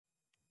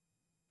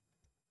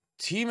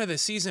Team of the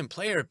season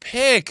player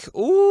pick.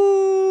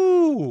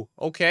 Ooh.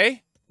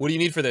 Okay. What do you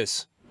need for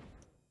this?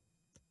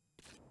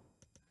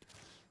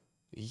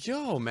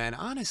 Yo, man,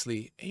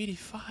 honestly,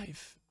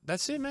 85.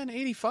 That's it, man,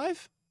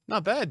 85?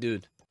 Not bad,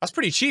 dude. That's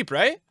pretty cheap,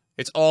 right?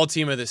 It's all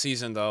team of the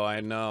season, though.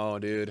 I know,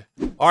 dude.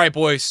 All right,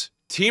 boys.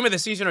 Team of the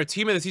season or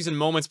team of the season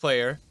moments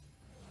player.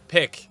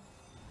 Pick.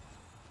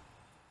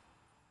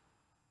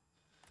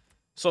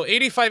 So,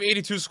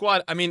 85-82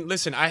 squad. I mean,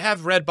 listen, I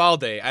have Red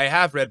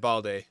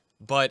Balde.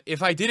 But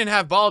if I didn't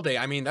have Balde,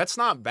 I mean, that's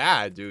not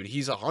bad, dude.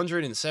 He's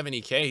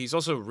 170K. He's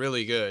also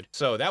really good.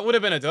 So, that would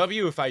have been a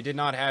W if I did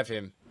not have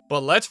him.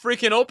 But let's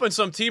freaking open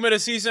some team of the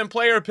season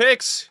player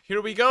picks.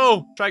 Here we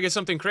go. Try to get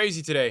something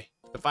crazy today.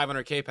 The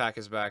 500K pack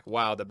is back.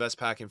 Wow, the best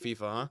pack in FIFA,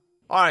 huh?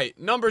 All right,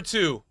 number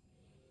 2.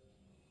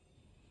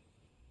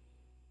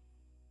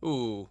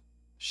 Ooh,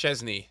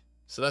 Chesney.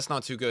 So that's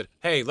not too good.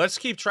 Hey, let's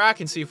keep track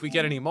and see if we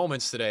get any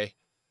moments today.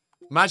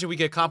 Imagine we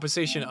get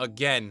compensation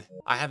again.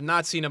 I have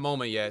not seen a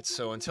moment yet,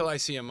 so until I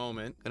see a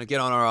moment, I'm gonna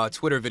get on our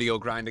Twitter video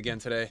grind again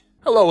today.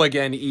 Hello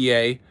again,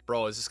 EA.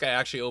 Bro, is this guy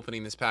actually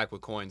opening this pack with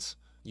coins?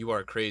 You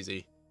are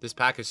crazy. This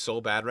pack is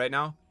so bad right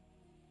now.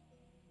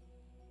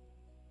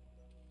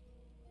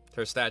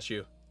 Her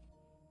statue.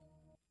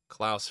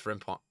 Klaus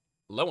Frimpong.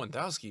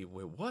 Lewandowski.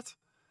 Wait, what?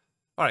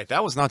 Alright,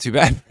 that was not too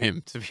bad for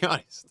him, to be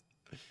honest.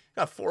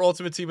 Got 4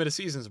 ultimate team of the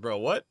seasons, bro.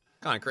 What?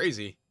 Kind of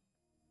crazy.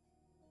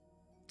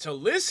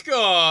 Talisca.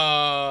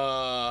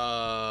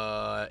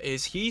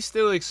 Is he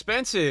still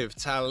expensive?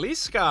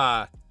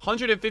 Talisca.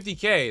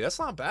 150K. That's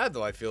not bad,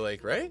 though, I feel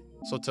like, right?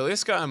 So,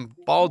 Talisca and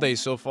Balde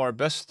so far.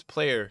 Best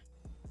player.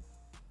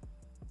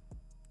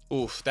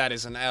 Oof, that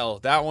is an L.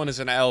 That one is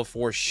an L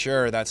for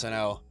sure. That's an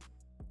L.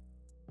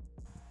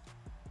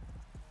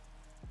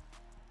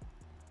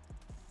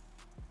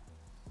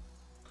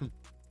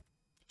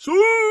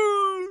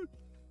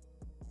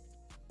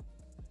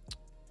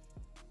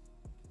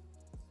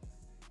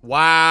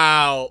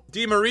 Wow.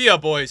 Di Maria,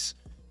 boys.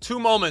 2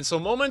 moments. So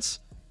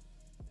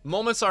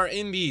moments are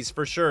in these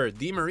for sure.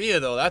 Di Maria,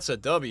 though, that's a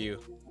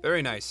W.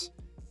 Very nice.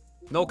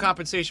 No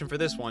compensation for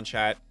this one,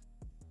 chat.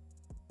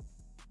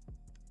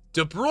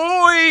 De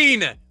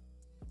Bruyne!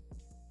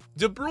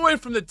 De Bruyne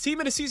from the team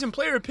of the season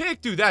player pick.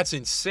 Dude, that's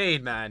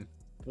insane, man.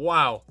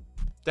 Wow.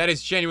 That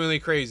is genuinely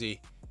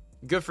crazy.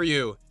 Good for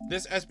you.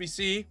 This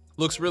SBC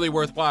looks really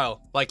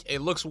worthwhile. Like,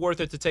 it looks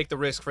worth it to take the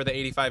risk for the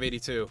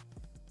 85-82.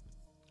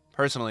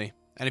 Personally.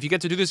 And if you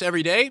get to do this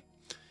every day,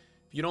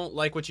 if you don't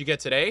like what you get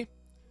today,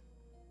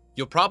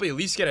 you'll probably at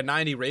least get a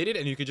 90 rated,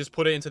 and you could just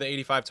put it into the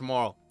 85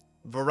 tomorrow.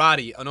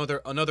 Verratti,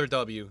 another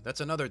W.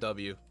 That's another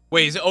W.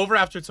 Wait, is it over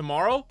after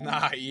tomorrow?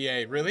 Nah,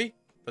 EA, really?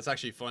 That's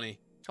actually funny.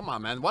 Come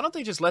on, man. Why don't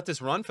they just let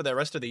this run for the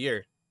rest of the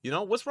year? You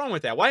know, what's wrong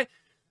with that? Why?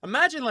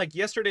 Imagine, like,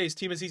 yesterday's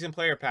Team of Season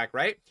player pack,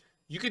 right?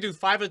 You could do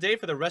 5 a day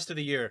for the rest of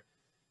the year.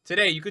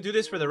 Today, you could do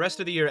this for the rest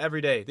of the year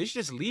every day. They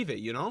should just leave it,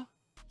 you know?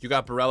 You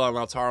got Barella and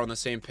Lautaro on the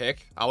same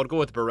pick. I would go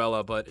with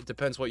Barella, but it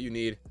depends what you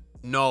need.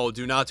 No,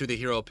 do not do the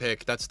hero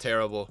pick. That's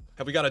terrible.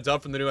 Have we got a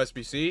dub from the new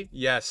SBC?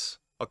 Yes.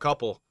 A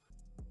couple.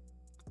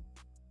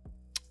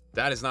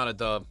 That is not a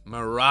dub.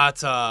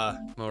 Morata,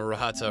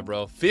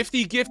 bro.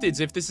 50 gifteds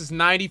if this is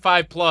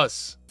 95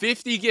 plus.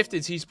 50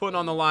 gifteds he's putting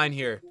on the line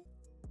here.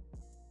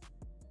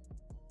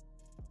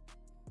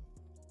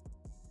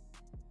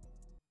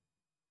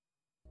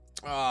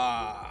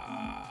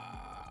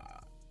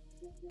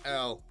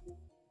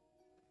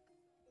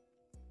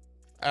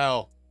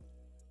 L.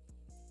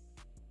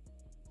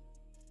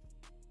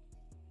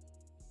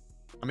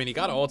 I mean, he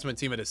got an ultimate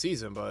team of the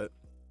season, but...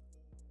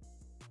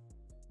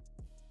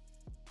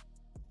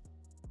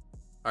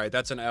 Alright,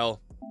 that's an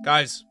L.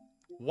 Guys,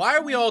 why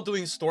are we all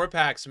doing store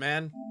packs,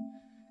 man?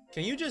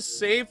 Can you just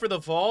save for the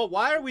vault?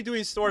 Why are we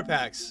doing store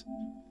packs?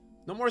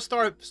 No more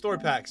store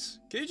packs.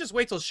 Can you just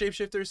wait till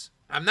shapeshifters?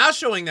 I'm not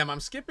showing them. I'm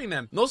skipping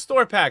them. No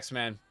store packs,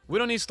 man. We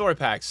don't need store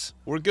packs.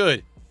 We're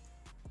good.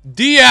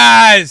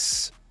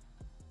 Diaz!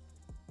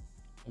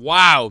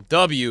 Wow,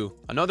 W.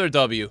 Another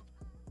W.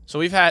 So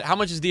we've had... How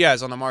much is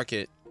Diaz on the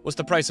market? What's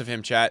the price of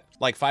him, chat?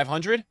 Like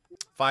 500?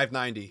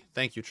 590.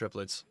 Thank you,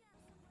 triplets.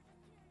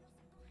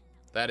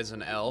 That is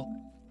an L.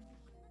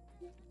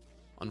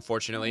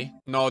 Unfortunately.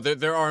 No,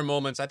 there are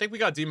moments. I think we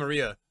got Di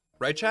Maria.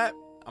 Right, chat?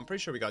 I'm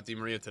pretty sure we got Di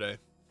Maria today.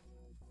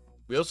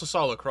 We also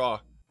saw Lacroix.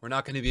 We're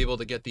not going to be able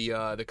to get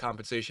the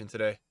compensation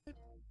today.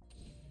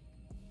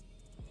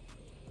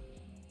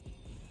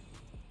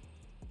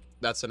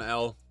 That's an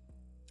L.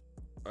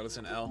 That is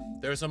an L.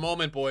 There's a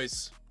moment,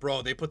 boys.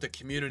 Bro, they put the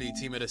community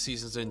team of the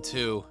seasons in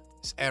too.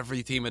 It's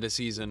every team of the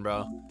season,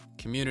 bro.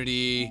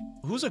 Community.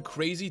 Who's a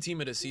crazy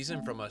team of the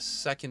season from a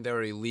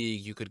secondary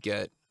league you could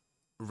get?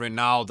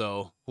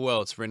 Ronaldo. Who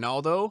else?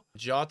 Ronaldo?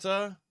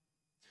 Jota?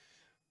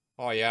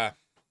 Oh, yeah.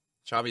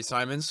 Xavi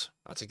Simons.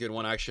 That's a good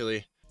one,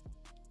 actually.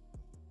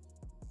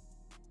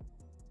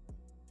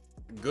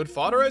 Good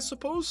fodder, I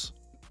suppose?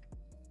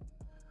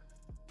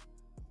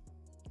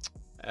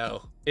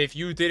 L. If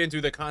you didn't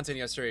do the content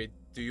yesterday,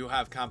 do you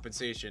have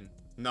compensation?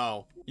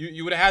 No.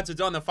 You would have had to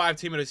done the 5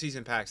 team of the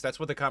season packs. That's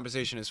what the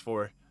compensation is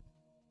for.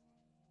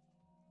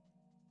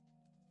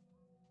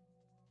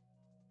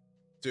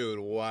 Dude,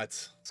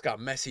 what? It's got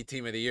Messi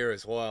team of the year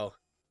as well.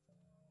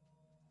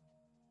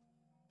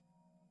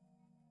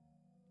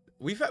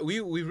 We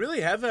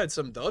really have had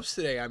some dubs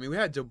today. I mean, we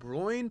had De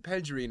Bruyne,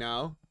 Pedri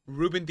now,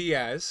 Ruben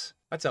Diaz.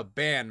 That's a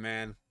band,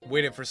 man.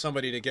 Waiting for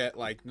somebody to get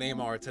like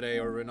Neymar today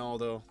or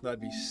Ronaldo.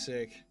 That'd be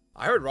sick.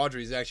 I heard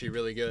Rodri's actually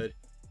really good.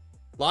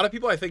 A lot of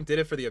people I think did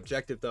it for the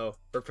objective though,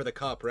 or for the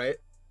cup, right?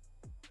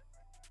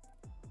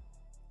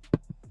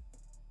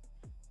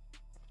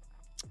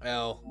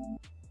 L.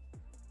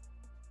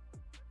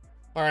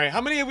 All right,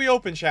 how many have we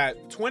opened,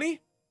 chat?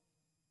 20?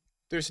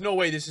 There's no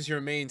way this is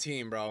your main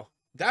team, bro.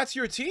 That's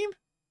your team?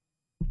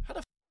 How the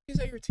f is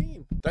that your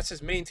team? That's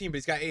his main team, but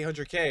he's got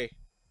 800K.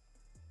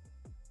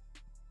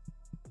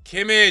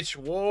 Kimmich,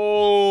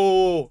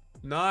 whoa,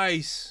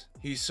 nice.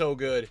 He's so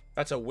good.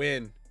 That's a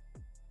win.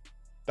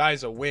 That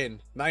is a win.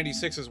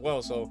 96 as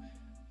well, so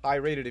high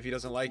rated if he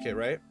doesn't like it,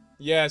 right?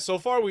 Yeah, so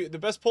far the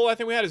best pull I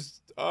think we had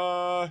is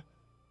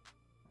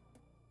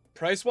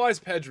price-wise,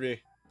 Pedri.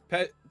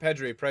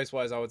 Pedri,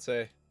 price-wise, I would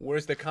say.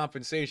 Where's the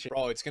compensation?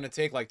 Bro, it's gonna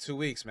take like 2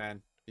 weeks,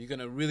 man. You're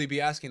gonna really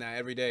be asking that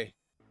every day.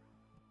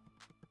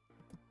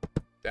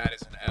 That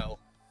is an L.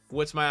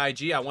 What's my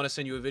IG? I want to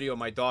send you a video of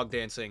my dog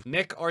dancing.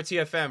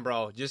 NickRTFM,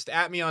 bro. Just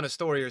at me on a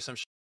story or some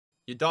shit.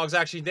 Your dog's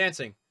actually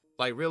dancing.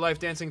 Like real life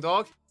dancing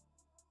dog?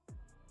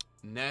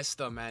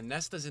 Nesta, man.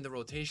 Nesta's in the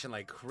rotation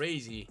like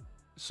crazy.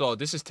 So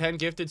this is 10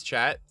 gifteds,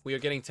 chat. We are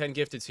getting 10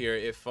 gifteds here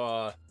if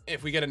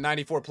we get a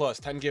 94 plus.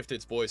 10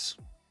 gifteds, boys.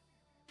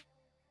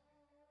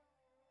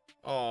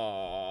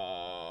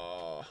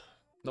 Oh,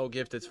 no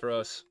gifteds for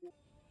us.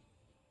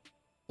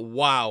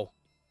 Wow.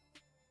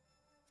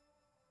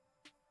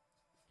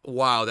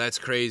 Wow, that's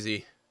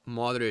crazy.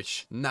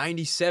 Modric,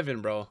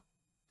 97, bro.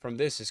 From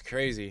this is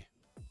crazy.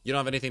 You don't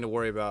have anything to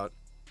worry about.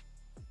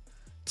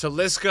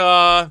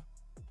 Talisca.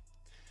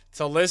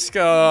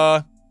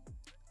 Talisca.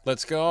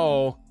 Let's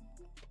go.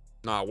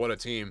 Nah, what a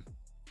team.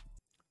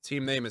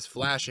 Team name is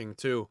Flashing,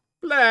 too.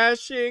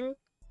 Flashing.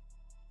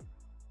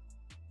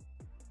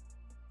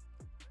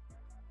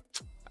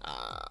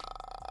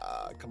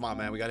 Come on,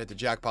 man. We got to hit the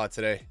jackpot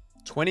today.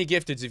 20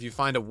 gifteds if you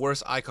find a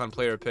worse icon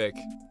player pick.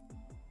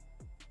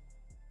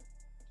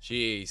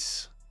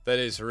 Jeez, that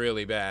is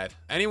really bad.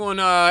 Anyone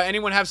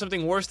have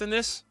something worse than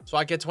this? So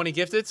I get 20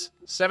 gifteds?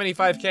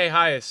 75K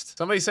highest.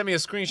 Somebody send me a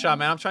screenshot,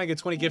 man. I'm trying to get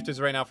 20 gifteds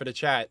right now for the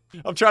chat.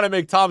 I'm trying to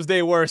make Tom's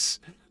day worse.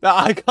 The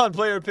icon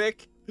player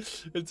pick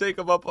and take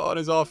him up on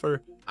his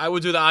offer. I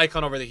would do the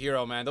icon over the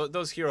hero, man.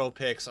 Those hero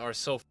picks are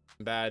so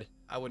f***ing bad.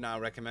 I would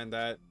not recommend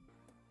that.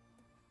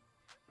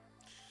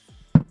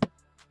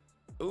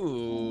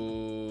 Ooh,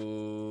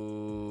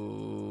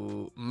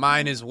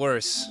 mine is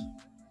worse.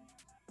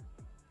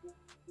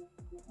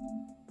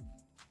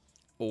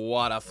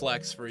 What a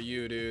flex for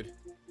you, dude.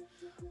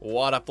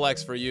 What a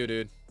flex for you,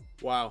 dude.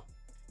 Wow.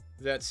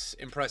 That's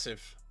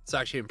impressive. It's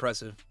actually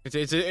impressive. It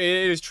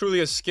is truly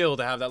a skill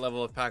to have that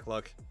level of pack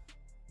luck.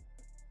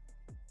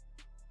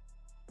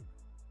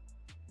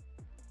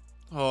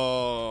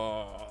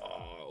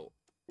 Oh.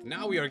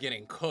 Now we are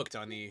getting cooked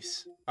on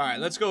these. All right,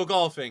 let's go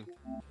golfing.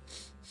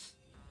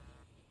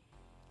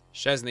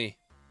 Chesney.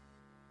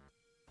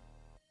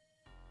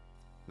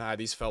 Nah,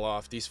 these fell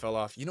off. These fell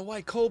off. You know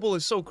why Koble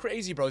is so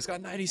crazy, bro? He's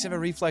got 97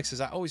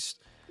 reflexes. I always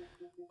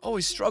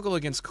struggle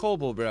against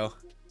Koble, bro.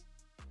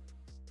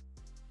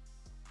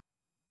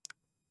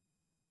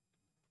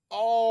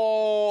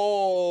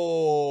 Oh,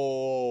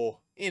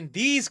 in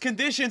these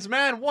conditions,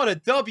 man, what a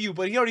W,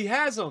 but he already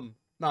has them.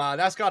 Nah,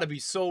 that's got to be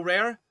so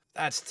rare.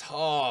 That's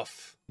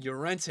tough.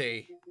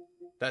 Llorente.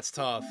 That's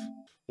tough.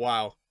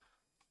 Wow.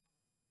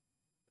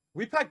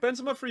 We packed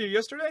Benzema for you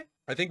yesterday?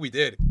 I think we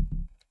did.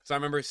 Because I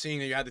remember seeing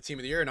that you had the team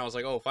of the year, and I was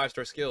like, oh,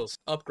 5-star skills.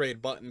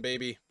 Upgrade button,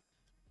 baby.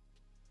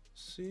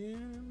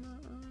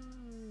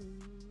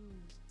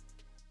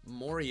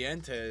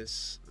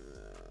 Morientes.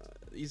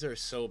 These are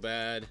so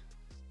bad.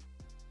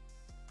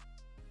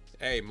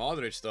 Hey,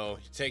 Modric, though.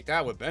 You take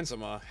that with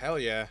Benzema. Hell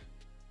yeah.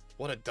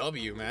 What a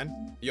W,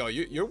 man. Yo,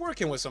 you're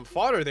working with some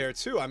fodder there,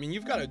 too. I mean,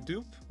 you've got a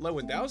dupe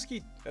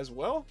Lewandowski as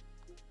well.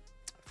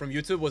 From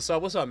YouTube, what's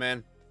up? What's up,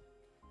 man?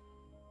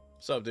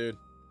 What's up, dude?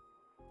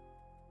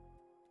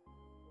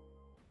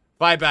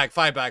 Fight back,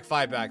 man.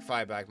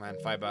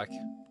 Fight back.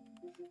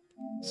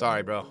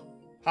 Sorry, bro.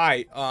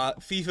 Hi,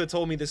 FIFA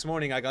told me this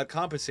morning I got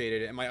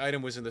compensated and my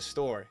item was in the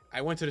store.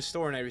 I went to the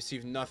store and I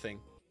received nothing.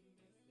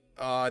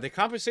 The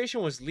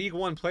compensation was League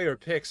 1 player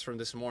picks from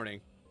this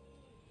morning.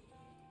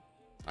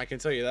 I can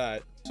tell you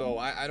that. So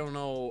I don't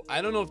know.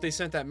 I don't know if they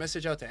sent that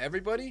message out to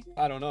everybody.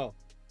 I don't know.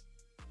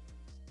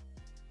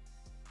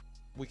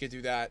 We could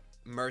do that.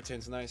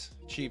 Mertens, nice.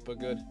 Cheap, but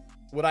good.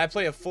 Would I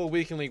play a full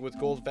weekend league with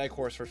Gold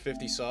Beghorst for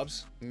 50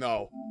 subs?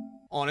 No.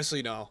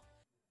 Honestly, no.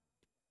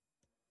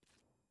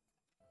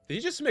 Did he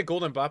just submit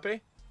Gold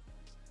Mbappe?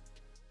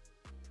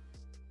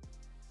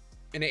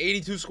 In an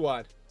 82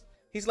 squad.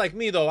 He's like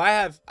me, though.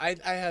 I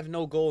have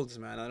no golds,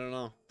 man. I don't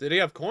know. Did he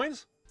have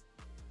coins?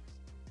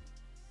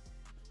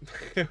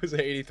 It was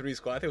an 83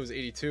 squad. I think it was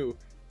 82.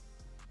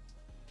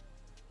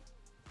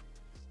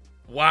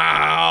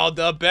 Wow,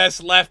 the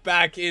best left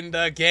back in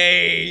the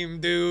game,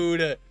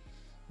 dude.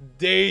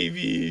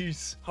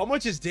 Davies. How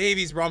much is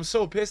Davies, bro? I'm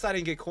so pissed I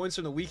didn't get coins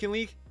from the weekend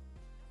league.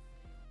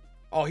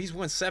 Oh, he's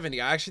 170.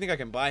 I actually think I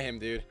can buy him,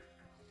 dude.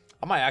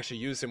 I might actually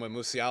use him with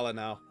Musiala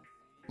now.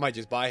 Might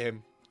just buy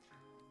him.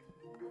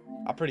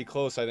 I'm pretty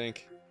close, I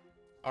think.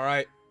 All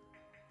right.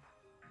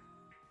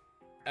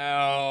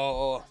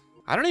 Oh,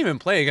 I don't even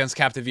play against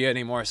Captivia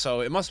anymore,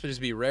 so it must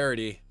just be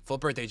rarity. Full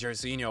birthday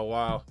Jorginho,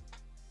 wow.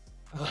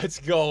 Let's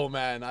go,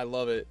 man. I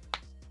love it.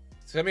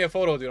 Send me a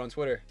photo, dude, on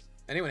Twitter.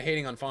 Anyone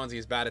hating on Fonzie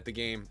is bad at the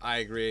game. I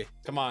agree.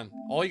 Come on.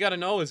 All you got to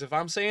know is if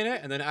I'm saying it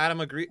and then Adam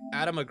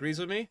agrees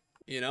with me,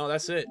 you know,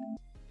 that's it.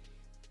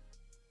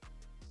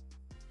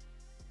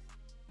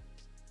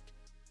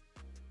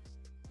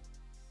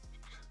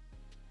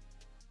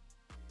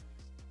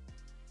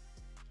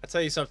 I'll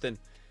tell you something.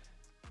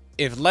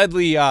 If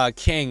Ledley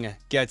King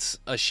gets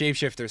a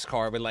shapeshifter's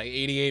card with like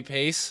 88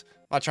 pace,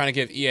 I'm not trying to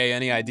give EA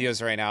any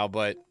ideas right now,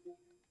 but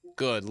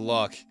good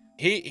luck.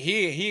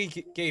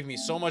 He gave me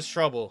so much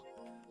trouble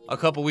a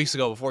couple weeks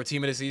ago before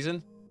team of the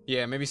season.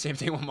 Yeah, maybe same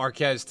thing with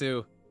Marquez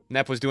too.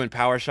 Nep was doing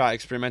power shot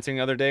experimenting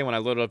the other day when I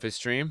loaded up his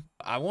stream.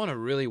 I want to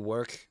really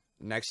work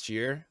next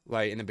year,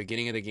 like in the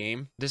beginning of the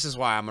game. This is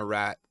why I'm a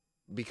rat,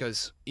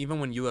 because even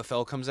when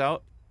UFL comes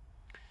out,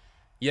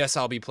 yes,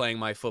 I'll be playing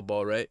my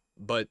football, right?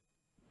 But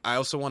I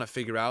also want to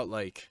figure out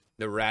like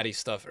the ratty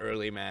stuff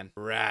early, man.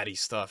 Ratty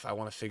stuff. I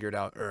want to figure it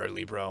out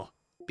early, bro.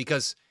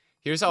 Because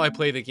here's how I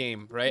play the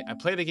game, right? I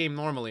play the game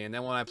normally, and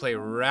then when I play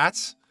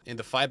rats in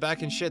the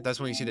 5-back and shit, that's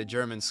when you see the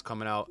Germans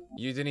coming out.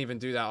 You didn't even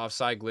do that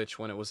offside glitch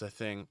when it was a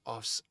thing.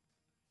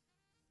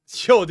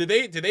 Yo, did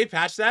they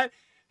patch that?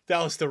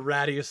 That was the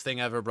rattiest thing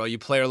ever, bro. You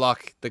player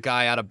lock the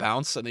guy out of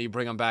bounce, and then you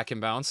bring him back in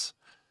bounce.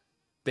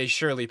 They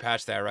surely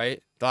patched that,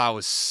 right?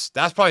 That's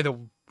probably the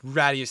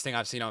rattiest thing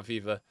I've seen on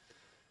FIFA.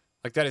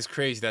 Like, that is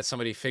crazy that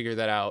somebody figured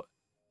that out.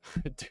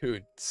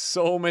 Dude,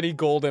 so many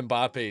gold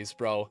Mbappes,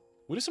 bro.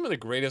 What are some of the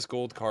greatest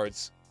gold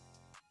cards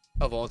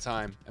of all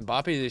time?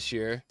 Mbappe this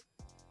year.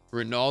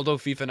 Ronaldo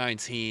FIFA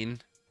 19.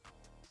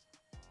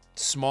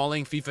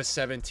 Smalling FIFA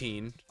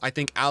 17. I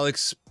think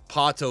Alex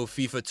Pato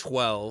FIFA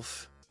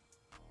 12.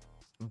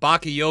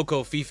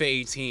 Bakayoko FIFA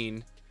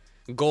 18.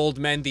 Gold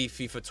Mendy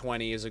FIFA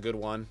 20 is a good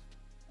one.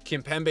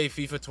 Kimpembe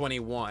FIFA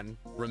 21.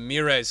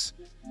 Ramirez.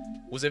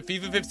 Was it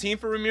FIFA 15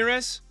 for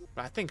Ramirez?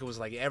 I think it was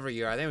like every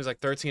year. I think it was like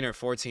 13 or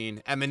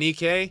 14.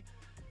 Emenike.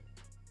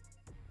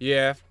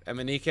 Yeah,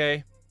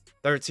 Emenike.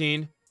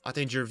 13. I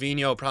think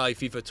Gervinho probably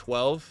FIFA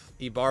 12.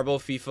 Ibarbo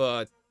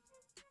FIFA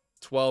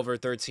 12 or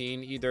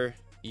 13 either.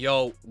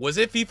 Yo, was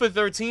it FIFA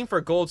 13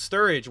 for Gold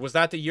Sturridge? Was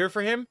that the year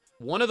for him?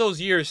 One of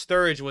those years,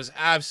 Sturridge was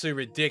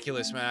absolutely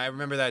ridiculous, man. I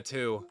remember that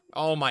too.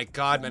 Oh my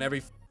god, man.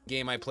 Every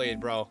game I played,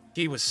 bro.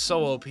 He was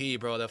so OP,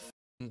 bro. The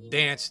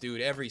dance,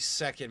 dude, every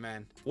second,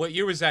 man. What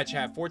year was that,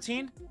 chat?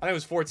 14? I think it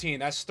was 14.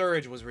 That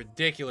Sturridge was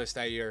ridiculous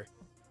that year.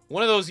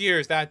 One of those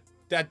years, that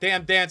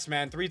damn dance,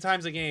 man. 3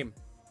 times a game.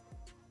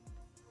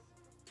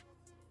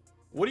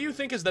 What do you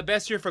think is the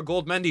best year for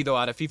Gold Mendy, though,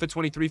 out of FIFA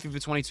 23,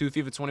 FIFA 22,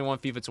 FIFA 21,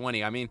 FIFA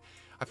 20? I mean,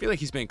 I feel like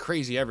he's been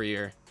crazy every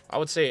year. I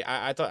would say,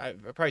 I thought,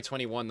 probably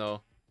 21,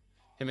 though.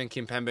 Him and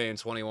Kimpembe in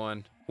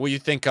 21. What do you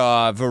think,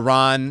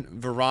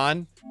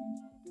 Varane?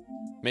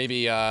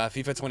 Maybe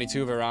FIFA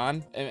 22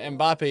 Varane.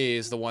 Mbappe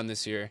is the one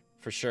this year,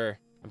 for sure.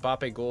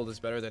 Mbappe Gold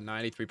is better than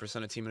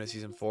 93% of team in the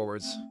season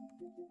forwards.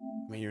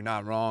 I mean, you're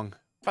not wrong.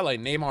 I felt like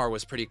Neymar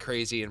was pretty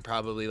crazy in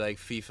probably like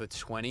FIFA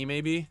 20,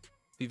 maybe?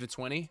 FIFA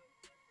 20?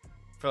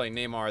 I feel like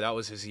Neymar, that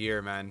was his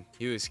year, man.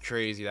 He was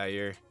crazy that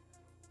year.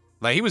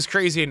 Like, he was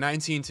crazy in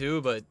 19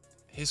 too, but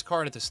his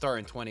card at the start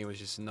in 20 was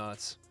just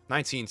nuts.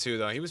 19 too,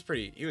 though. He was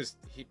pretty...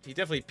 He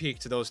definitely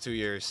peaked those 2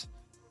 years.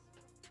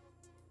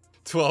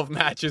 12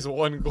 matches,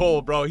 1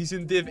 goal, bro. He's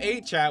in Div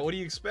 8, chat. What do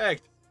you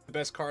expect? The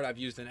best card I've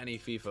used in any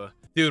FIFA.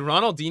 Dude,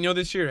 Ronaldinho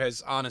this year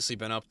has honestly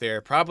been up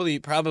there. Probably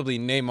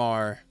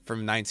Neymar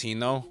from 19,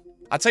 though.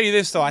 I'll tell you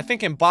this, though. I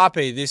think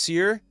Mbappe this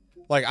year...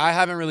 Like, I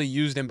haven't really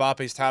used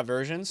Mbappe's top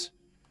versions.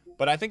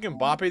 But I think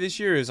Mbappe this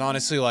year is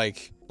honestly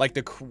like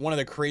one of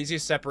the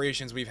craziest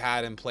separations we've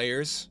had in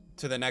players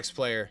to the next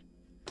player.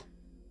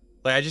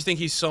 Like, I just think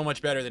he's so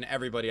much better than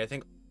everybody. I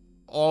think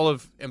all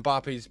of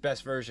Mbappe's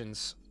best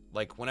versions,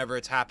 like, whenever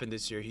it's happened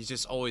this year, he's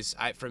just always,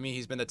 for me,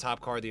 he's been the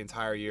top card the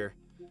entire year.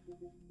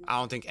 I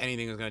don't think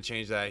anything is going to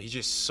change that. He's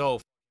just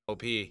so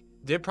OP.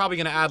 They're probably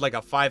going to add, like,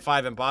 a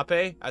 5-5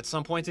 Mbappe at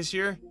some point this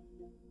year.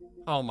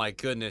 Oh, my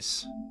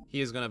goodness.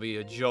 He is going to be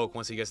a joke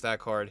once he gets that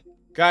card.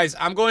 Guys,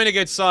 I'm going to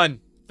get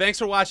Sun. Thanks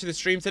for watching the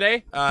stream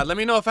today. Let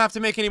me know if I have to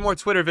make any more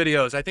Twitter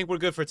videos. I think we're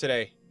good for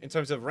today in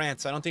terms of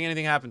rants. I don't think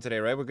anything happened today,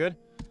 right? We're good?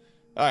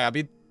 All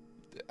right,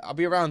 I'll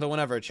be around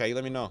whenever, chat. You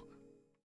let me know.